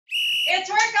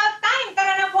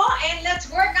let's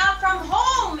work out from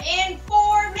home in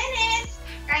 4 minutes.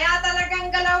 Kaya talagang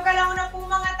galaw-galaw na po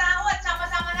mga tao at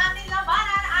sama-sama natin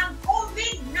labanan ang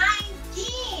COVID-19.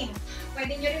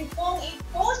 Pwede nyo rin pong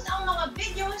i-post ang mga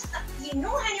videos na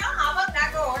kinuha nyo habang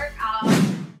nag-workout.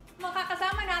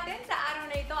 Makakasama natin sa araw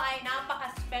na ito ay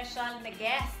napaka-special na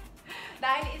guest.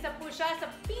 Dahil isa po siya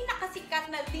sa pinakasikat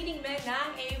na leading man ng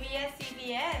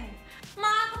ABS-CBN.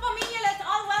 Mga kapamilya, let's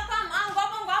all welcome ang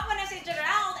gwapong-gwapo na si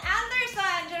Gerald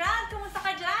Anderson. Gerald, kumusta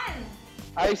ka dyan?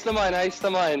 Ayos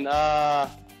naman.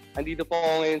 Andito po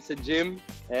ako ngayon sa gym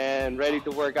and ready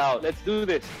to work out. Let's do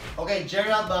this! Okay,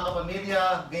 Gerald, mga kapamilya,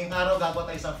 ngayong araw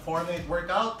gagawa tayo isang 4-minute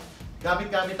workout.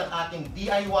 Gamit-gamit ang ating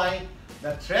DIY na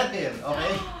treadmill,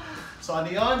 okay? So ano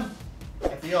yun?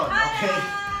 Ito yun, okay?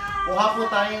 Kuha po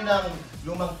tayo ng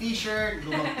lumang t-shirt,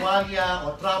 lumang tuwalya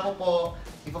o trapo po.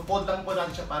 Ipo-fold lang po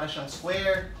natin siya para siyang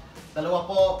square. Dalawa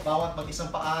po, bawat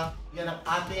mag-isang paa. Yan ang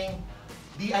ating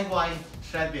DIY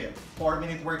treadmill.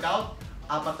 4-minute workout,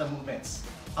 4 na movements.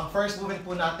 Ang first movement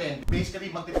po natin,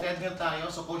 basically magti-treadmill tayo.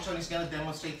 So Coach Toni is gonna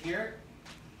demonstrate here.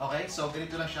 Okay, so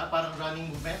ganito lang siya, parang running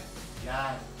movement.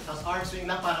 Yan. Tapos arm swing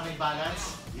lang para may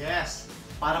balance. Yes.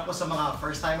 Para po sa mga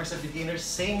first-timers at beginners,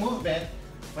 same movement.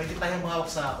 Pwede tayong mahawak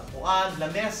sa upuan,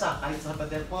 lamesa, kahit sa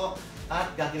pader po.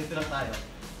 At gaganito lang tayo.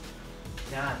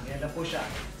 Yan lang po siya.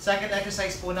 Second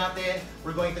exercise po natin,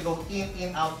 we're going to go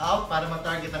in, out, out para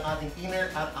ma-target ang ating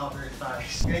inner at outer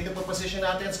thighs. Ganito po position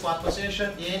natin, squat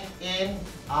position, in,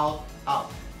 out, out.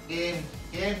 In,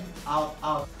 out,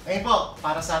 out. Ngayon po,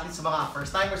 para sa atin sa mga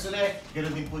first timers ulit,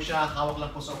 ganoon din po siya, hawak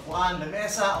lang po sa upuan,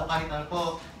 lamesa, o kahit ano po,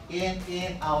 in,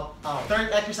 out, out.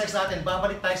 Third exercise natin,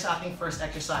 babalik tayo sa ating first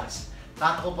exercise.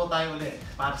 Tatako po tayo ulit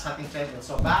para sa ating treadmill.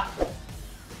 So back,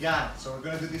 yan. So we're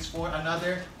gonna do this for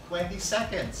another 20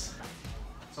 seconds.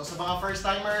 So sa mga first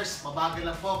timers, mabagal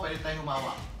lang po, pwede tayo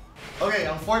humawak. Okay,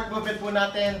 ang fourth movement po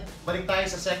natin, balik tayo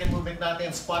sa second movement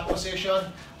natin, squat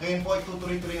position. Ngayon po,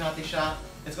 itutuloy-tuloy natin siya.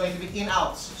 It's going to be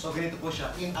in-outs. So ganito po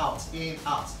siya, in-outs,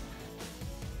 in-outs.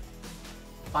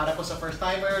 Para po sa first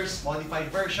timers, modified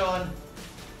version,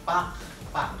 pak,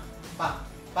 pak, pak.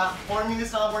 4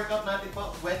 minutes lang ang workout natin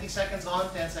po. 20 seconds on,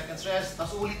 10 seconds rest.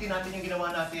 Tapos ulitin natin yung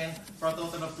ginawa natin for a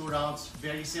total of 2 rounds.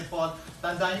 Very simple.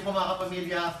 Tandaan niyo po mga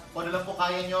kapamilya, kung ano lang po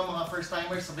kaya nyo, mga first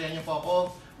timers, sabayan niyo po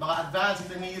ako. Mga advanced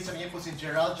intermediate, sabayan po si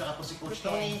Gerald, tsaka po si Coach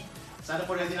Toni. Sana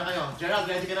po ready na kayo.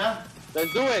 Gerald, ready ka na?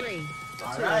 Let's do it!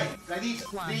 Alright, ready?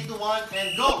 3, 2, 1,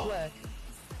 and go!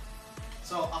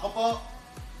 So, ako po,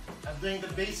 I'm doing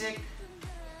the basic.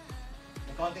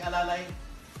 May konting alalay.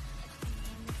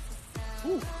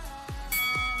 10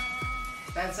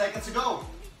 seconds to go.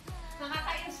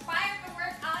 Nakaka-inspire to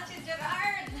work out si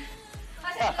Gerard.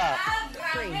 Kasi Gerard,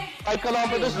 grabe. 5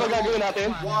 kilometers ba gagawin natin?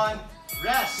 1,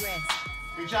 rest.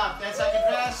 Good job.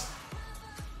 10-second rest.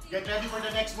 Get ready for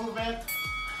the next movement.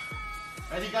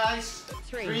 Ready, guys?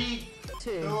 3,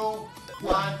 2, 1.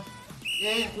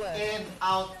 In,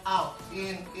 out, out.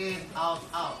 In, out,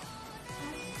 out.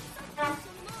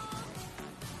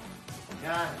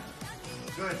 Yan.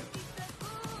 Good.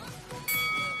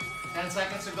 10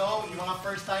 seconds to go. Yung mga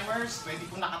first timers, pwede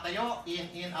po nakatayo.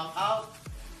 In, out, out.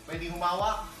 Pwede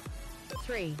humawak.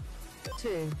 3,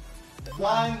 2,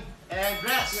 1, and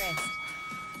rest.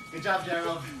 Good job,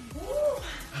 Gerald.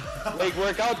 Leg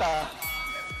workout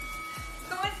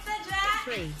Kumusta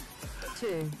dyan?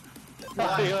 3, 2,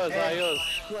 Ayos.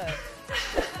 work.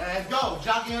 And go.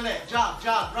 Jogging ulit. Jog,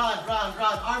 run.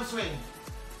 Arm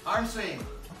swing.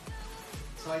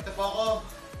 So ito po ako.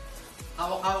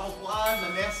 Hawak-hawak upuan,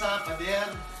 lamesa, pader.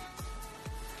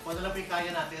 Kung ano lang po yung kaya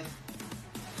natin.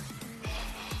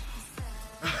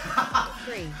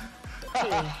 3,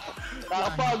 2,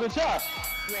 Nakapagod siya!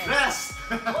 Rest!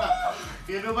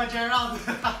 Yun ba, Gerald?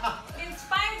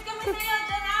 Inspired kami sa'yo,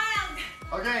 Gerald.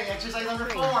 Okay, exercise number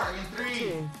 4. In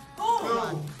 3,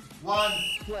 2,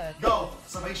 1, work. go!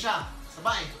 Sabay siya.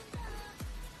 Sabay.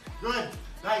 Good.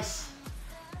 Nice.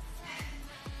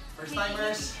 First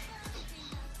timers.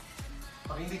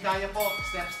 Pag hindi kaya po,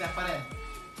 step pa rin.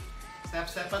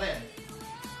 Step pa rin.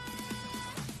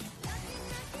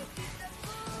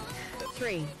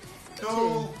 3, 2,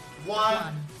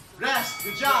 1, rest!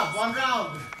 Good job! 1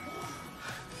 round.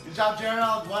 Good job,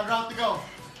 Gerald. 1 round to go.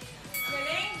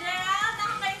 Galing, Gerald.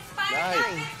 Nakaka-inspire Nice.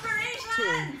 ka.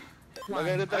 Inspiration.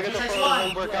 Maganda talaga ito Exercise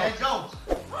for 1. workout. And go!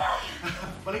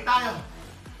 Balik tayo.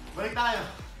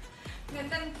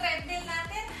 Gandang treadmill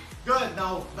natin. Good.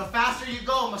 Now, the faster you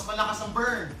go, mas malakas ang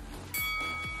burn.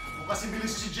 Kung kasi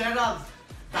bilis si Gerald,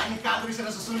 daming calories na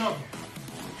nasusunog.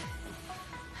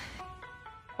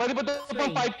 Pwede ba ito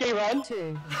pang 5K run?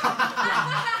 2,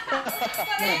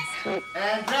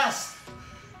 And rest.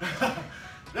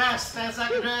 Rest.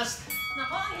 10-second rest.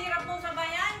 Nako, ang hirap mong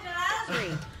sabayan, Gerald.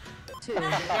 3,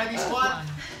 2, Ready, squat.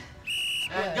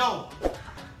 And go.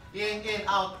 In,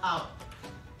 out, out.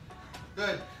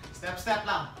 Good. Step, step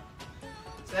lang.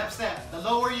 Step, step. The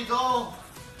lower you go,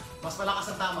 mas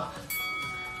malakas ang tama.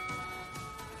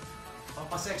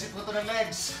 Pampasexy po ito ng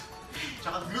legs.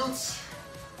 Tsaka glutes.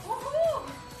 Woohoo!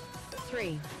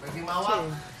 3, Pwede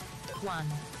mawak. 2, 1.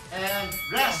 And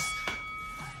rest.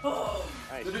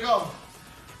 Nice. Good to go.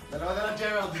 Dalawa na lang,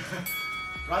 Gerald.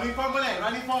 Running form muli.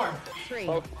 Running form. 3,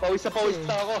 Pawis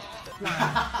na ako.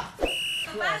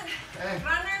 Kapal, Eh.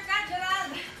 runner ka,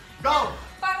 Gerald. Go.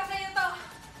 Para sa'yo to.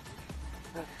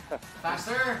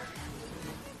 Faster.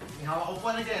 Ihawak ko po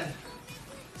again.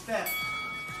 Step.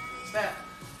 Step.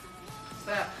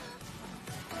 Step.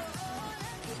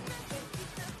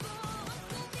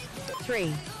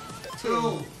 3,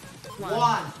 2,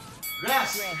 1.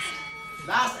 Rest. Rest.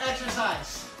 Last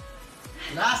exercise.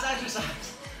 Last exercise.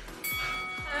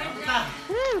 Lapit na.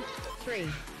 3,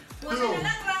 Buti na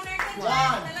lang, runner ka dyan.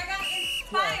 One. Talagang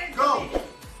inspired. Go.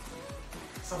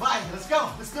 Sabay. Let's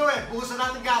go. Let's do it. Buhusan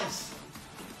natin, guys.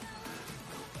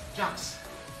 Jumps.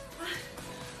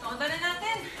 Tonda na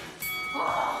natin.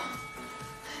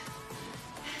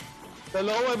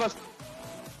 Dalawa mas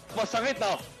masakit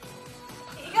na.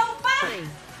 Ikaw pa! 3,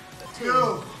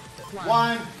 2,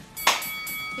 1.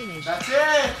 Finish. That's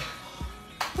it.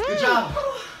 Good job.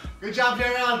 Good job,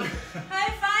 Gerald.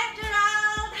 High five,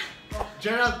 Gerald!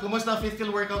 Gerald, kumusta ang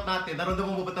FitFil workout natin?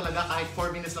 Naramdaman mo ba talaga kahit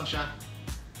 4 minutes lang siya?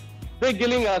 Hey,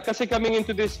 galing ah. Kasi coming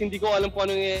into this, hindi ko alam kung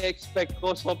anong i-expect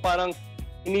ko. So parang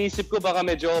iniisip ko baka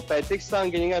medyo petics lang,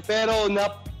 ganyan nga. Pero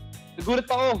nagulat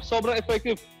ako. Sobrang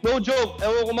effective. No joke.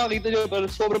 Ewan ko makita nyo, pero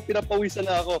sobrang pinapawisan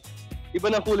na ako.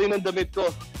 Iba na kulay ng damit ko.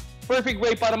 Perfect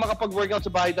way para makapag-workout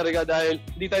sa bahay talaga dahil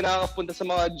hindi tayo nakakapunta sa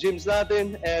mga gyms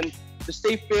natin. And to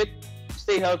stay fit,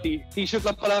 stay healthy. T-shirt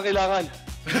lang pala ang kailangan.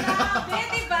 Grabe,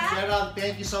 diba? Gerald,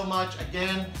 thank you so much.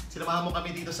 Again, sinamahan mo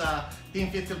kami dito sa Team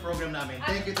FitFil program namin.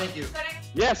 Thank you, thank you. Correct.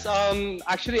 Yes,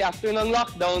 actually after ng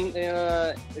lockdown,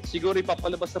 siguro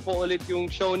ipapalabas na po ulit yung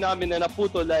show namin na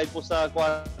naputol dahil po sa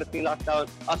quarantine lockdown.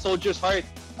 Soldier's Heart,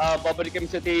 babalik kami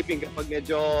sa taping kapag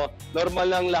medyo normal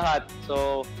lang lahat.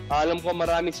 So, alam ko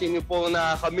marami sa inyo po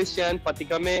nakakamiss yan, pati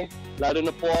kami, lalo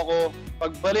na po ako.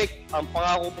 Pagbalik, ang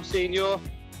pangako po sa inyo,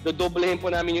 dodoblehin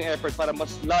po namin yung effort para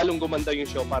mas lalong gumanda yung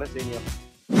show para sa inyo.